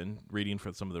book I've been reading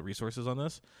for some of the resources on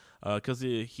this, because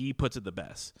he puts it the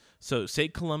best. So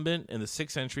St. Columban in the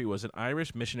 6th century was an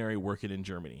Irish missionary working in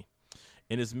Germany.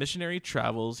 In his missionary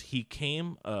travels, he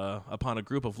came upon a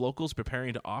group of locals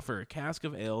preparing to offer a cask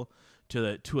of ale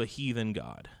to a heathen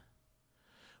god.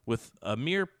 With a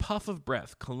mere puff of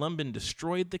breath, Columban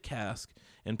destroyed the cask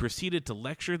and proceeded to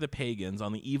lecture the pagans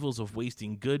on the evils of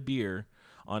wasting good beer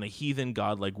on a heathen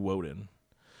god like Woden.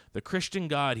 The Christian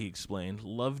God, he explained,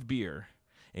 loved beer,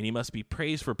 and he must be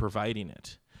praised for providing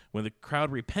it. When the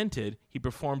crowd repented, he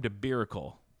performed a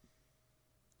miracle.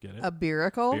 Get it? A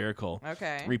beeracle? Beeracle.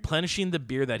 Okay. Replenishing the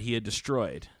beer that he had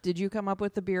destroyed. Did you come up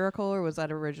with the beeracle, or was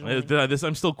that originally? This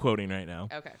I'm still quoting right now.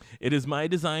 Okay. It is my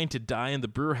design to die in the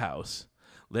brew house.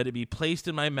 Let it be placed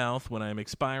in my mouth when I am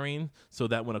expiring, so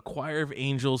that when a choir of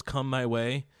angels come my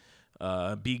way,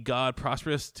 be God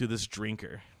prosperous to this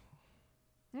drinker.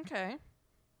 Okay.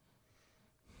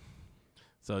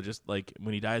 So just like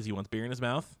when he dies, he wants beer in his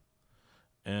mouth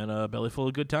and a belly full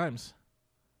of good times.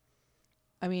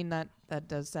 I mean, that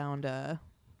does sound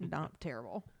not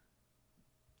terrible.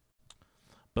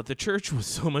 But the church was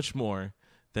so much more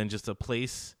than just a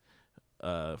place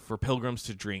for pilgrims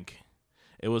to drink.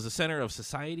 It was a center of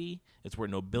society. It's where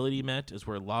nobility met. It's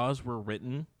where laws were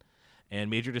written and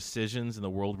major decisions in the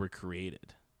world were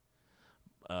created.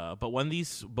 But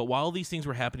while these things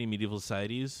were happening in medieval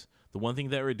societies, the one thing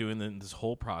that we're doing in this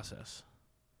whole process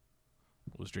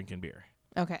was drinking beer.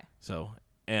 Okay. So,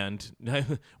 and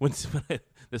when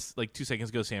this like 2 seconds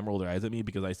ago, Sam rolled her eyes at me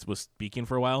because I was speaking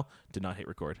for a while. Did not hit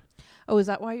record. Oh, is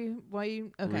that why you?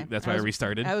 Okay. That's why I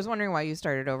restarted. I was wondering why you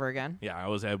started over again. Yeah, I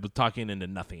was talking into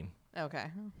nothing. Okay.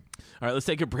 All right, let's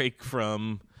take a break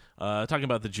from talking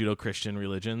about the Judeo-Christian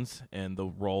religions and the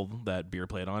role that beer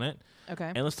played on it.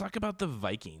 Okay. And let's talk about the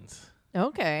Vikings.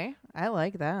 Okay. I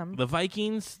like them. The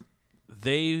Vikings,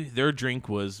 their drink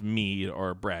was mead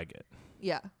or braggot.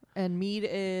 Yeah. And mead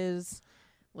is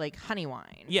like honey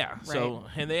wine. Yeah. Right? So,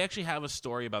 and they actually have a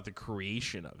story about the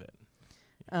creation of it.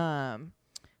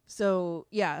 So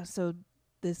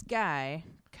this guy,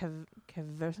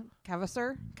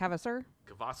 Cavasser,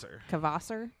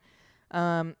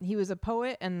 he was a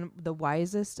poet and the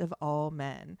wisest of all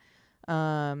men.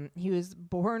 He was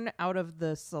born out of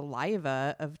the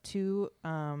saliva of two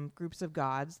groups of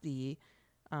gods, the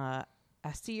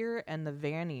Aesir and the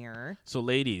Vanir. So,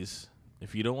 ladies,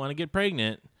 if you don't want to get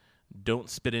pregnant, don't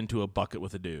spit into a bucket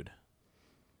with a dude.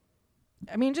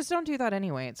 I mean, just don't do that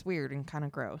anyway. It's weird and kind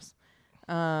of gross.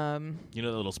 You know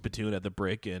the little spittoon at the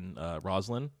Brick in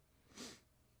Roslyn?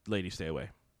 Ladies, stay away.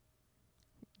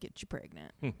 Get you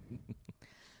pregnant.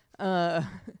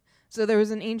 So there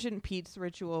was an ancient Pete's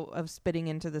ritual of spitting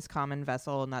into this common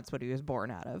vessel, and that's what he was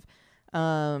born out of.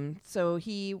 So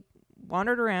he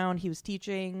wandered around. He was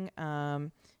teaching,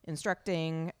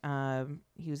 instructing.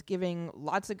 He was giving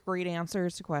lots of great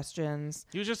answers to questions.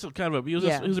 He was just he was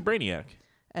a brainiac.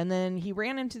 And then he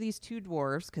ran into these two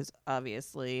dwarves because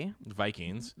obviously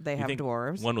Vikings. They have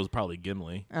dwarves. One was probably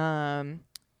Gimli.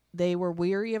 They were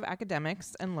weary of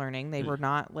academics and learning. They were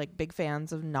not like big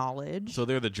fans of knowledge. So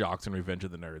they're the jocks in Revenge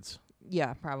of the Nerds.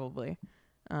 Yeah, probably.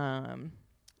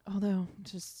 Although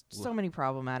just so many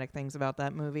problematic things about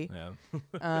that movie. Yeah.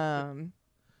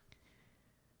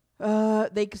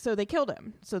 They killed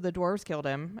him. So the dwarves killed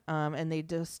him, and they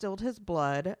distilled his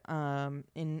blood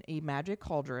in a magic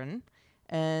cauldron,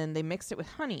 and they mixed it with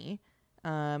honey,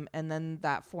 and then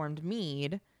that formed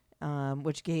mead,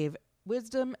 which gave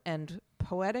wisdom and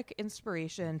poetic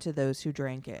inspiration to those who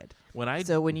drank it.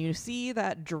 So when you see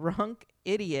that drunk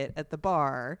idiot at the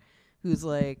bar who's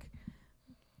like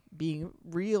being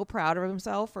real proud of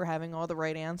himself for having all the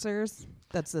right answers,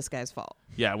 that's this guy's fault.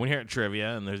 Yeah, when you're at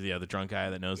trivia and there's the drunk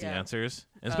guy that knows the answers,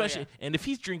 and especially and if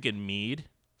he's drinking mead,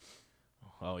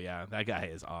 oh yeah, that guy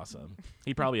is awesome.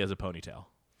 He probably has a ponytail.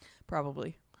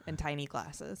 Probably. And tiny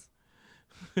glasses.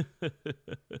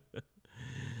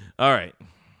 All right.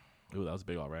 Ooh, that was a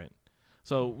big all right.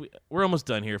 So we're almost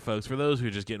done here, folks. For those who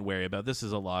are just getting wary about this,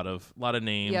 is a lot of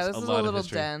names. Yeah, this is a little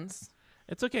history. dense.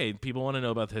 It's okay. People want to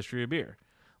know about the history of beer.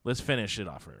 Let's finish it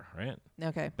off here, right?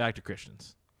 Okay. Back to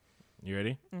Christians. You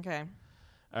ready? Okay.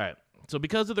 All right. So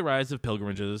because of the rise of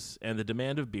pilgrimages and the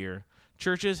demand of beer,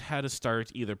 churches had to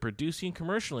start either producing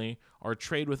commercially or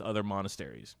trade with other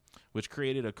monasteries, which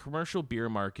created a commercial beer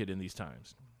market in these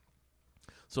times.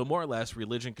 So more or less,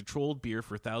 religion controlled beer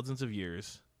for thousands of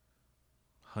years.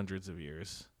 Hundreds of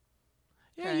years.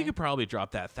 Yeah, Okay. you could probably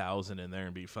drop that 1,000 in there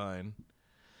and be fine.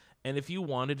 And if you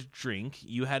wanted to drink,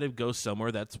 you had to go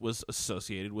somewhere that was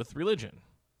associated with religion.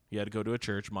 You had to go to a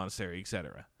church, monastery,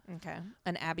 etc. Okay.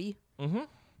 An abbey. Mm-hmm.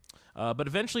 But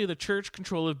eventually the church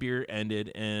control of beer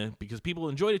ended, and because people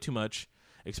enjoyed it too much,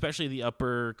 especially the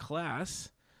upper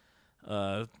class,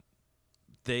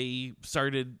 they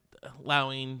started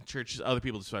allowing other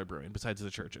people to start brewing besides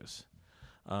the churches.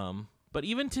 But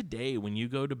even today, when you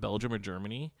go to Belgium or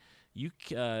Germany, you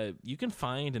can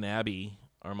find an abbey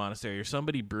or monastery or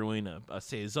somebody brewing a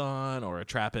saison or a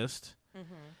Trappist,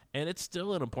 and it's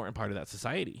still an important part of that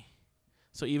society.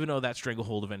 So even though that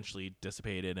stranglehold eventually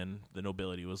dissipated and the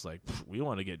nobility was like, we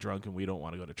want to get drunk and we don't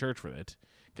want to go to church for it,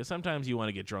 because sometimes you want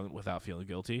to get drunk without feeling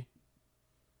guilty.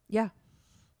 Yeah.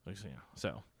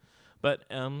 So, but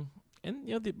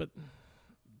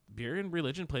beer and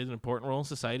religion plays an important role in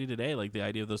society today. Like the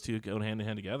idea of those two going hand in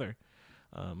hand together.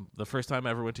 The first time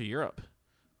I ever went to Europe,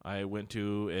 I went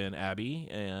to an abbey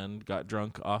and got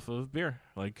drunk off of beer.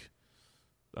 Like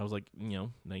I was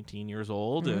 19 years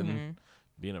old and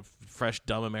being a fresh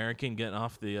dumb American, getting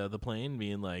off the plane,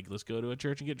 being like, let's go to a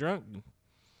church and get drunk.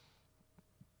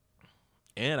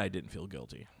 And I didn't feel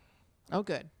guilty. Oh,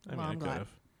 good. I I'm could glad.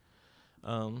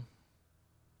 have.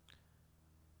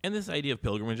 And this idea of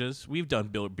pilgrimages, we've done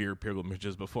beer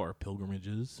pilgrimages before.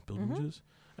 Pilgrimages.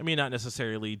 I mean, not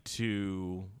necessarily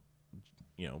to,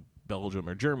 Belgium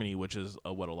or Germany, which is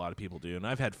what a lot of people do. And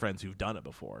I've had friends who've done it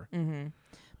before.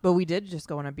 But we did just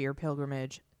go on a beer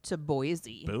pilgrimage to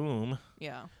Boise. Boom.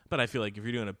 Yeah. But I feel like if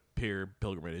you're doing a beer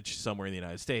pilgrimage somewhere in the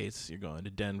United States, you're going to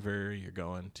Denver, you're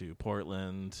going to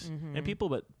Portland, and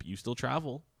but you still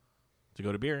travel to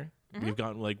go to beer. We've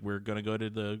gotten we're going to go to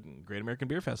the Great American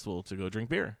Beer Festival to go drink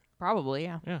beer. Probably,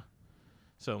 yeah. Yeah.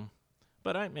 So,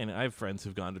 but I have friends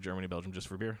who've gone to Germany, Belgium just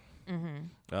for beer.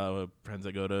 Friends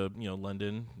that go to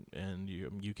London and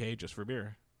UK just for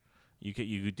beer.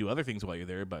 You do other things while you're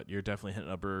there, but you're definitely hitting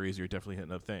up breweries. You're definitely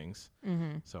hitting up things.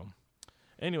 So,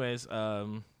 anyways,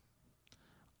 I've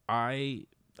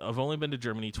only been to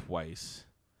Germany twice,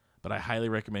 but I highly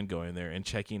recommend going there and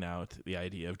checking out the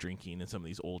idea of drinking in some of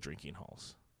these old drinking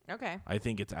halls. Okay. I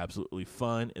think it's absolutely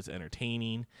fun. It's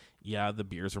entertaining. Yeah, the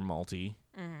beers are malty.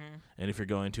 And if you're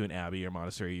going to an abbey or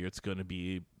monastery, it's going to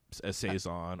be a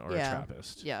saison or a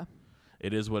Trappist. Yeah.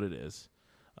 It is what it is.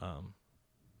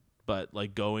 But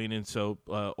going and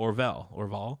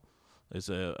Orval is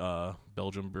a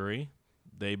Belgian brewery.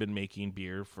 They've been making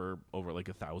beer for over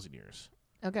 1,000 years.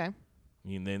 Okay.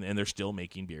 And they're still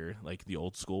making beer the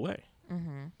old school way.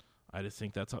 I just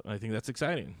think that's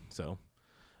exciting. So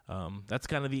that's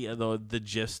kind of the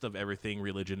gist of everything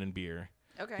religion and beer.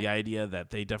 Okay. The idea that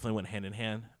they definitely went hand in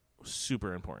hand was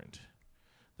super important.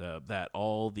 That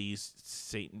all these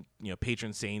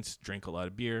patron saints drink a lot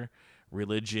of beer.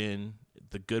 Religion,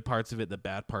 the good parts of it, the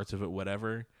bad parts of it,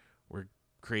 whatever, were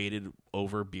created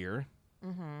over beer.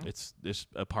 It's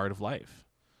a part of life.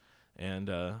 And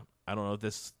I don't know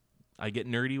if I get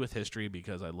nerdy with history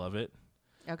because I love it.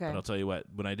 Okay. But I'll tell you what,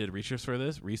 when I did research for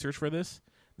this,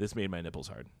 this made my nipples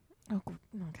hard. Oh,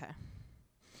 okay.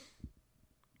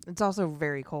 It's also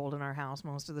very cold in our house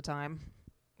most of the time.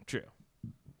 True.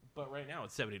 But right now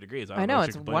it's 70 degrees. I know,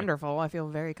 it's wonderful. I feel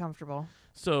very comfortable.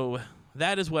 So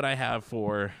that is what I have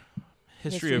for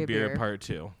History of Beer Part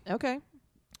 2. Okay.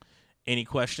 Any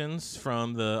questions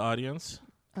from the audience?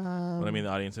 When I mean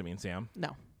the audience, I mean Sam.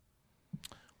 No.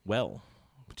 Well,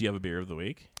 do you have a beer of the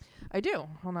week? I do.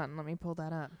 Hold on, let me pull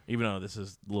that up. Even though this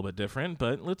is a little bit different,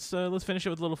 but let's finish it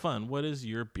with a little fun. What is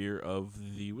your beer of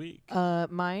the week?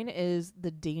 Mine is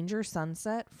the Danger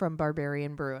Sunset from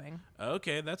Barbarian Brewing.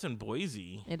 Okay, that's in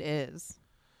Boise. It is.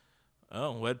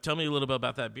 Oh, tell me a little bit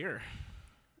about that beer.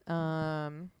 It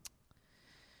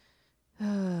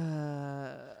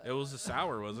was a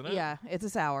sour, wasn't it? Yeah, it's a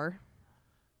sour.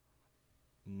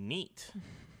 Neat.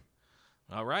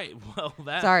 All right. Well,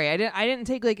 that. Sorry, I didn't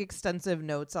take extensive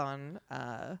notes on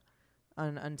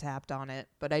Untapped on it,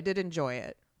 but I did enjoy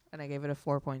it, and I gave it a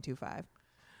 4.25.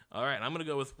 All right, I'm gonna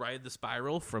go with Ride the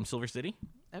Spiral from Silver City.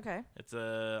 Okay. It's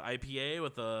a IPA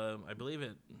with I believe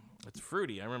it's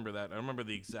fruity. I remember that. I remember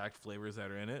the exact flavors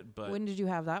that are in it. But when did you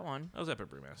have that one? I was up at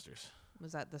Brewmasters.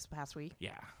 Was that this past week?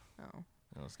 Yeah. Oh.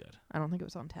 That was good. I don't think it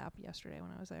was on tap yesterday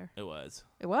when I was there. It was.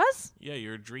 It was? Yeah,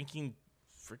 you're drinking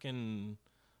freaking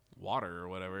water or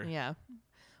whatever. Yeah.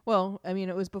 Well, I mean,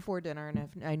 it was before dinner, and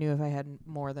I knew if I had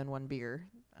more than one beer,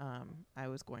 I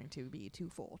was going to be too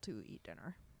full to eat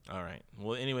dinner. All right.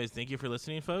 Well, anyways, thank you for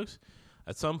listening, folks.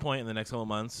 At some point in the next couple of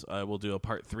months, we'll do a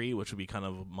part 3, which will be kind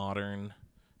of modern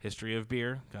history of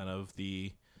beer, kind of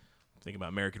think about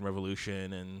American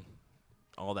Revolution and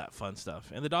all that fun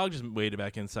stuff. And the dog just waded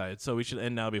back inside, so we should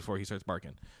end now before he starts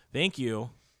barking. Thank you.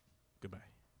 Goodbye.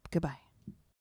 Goodbye.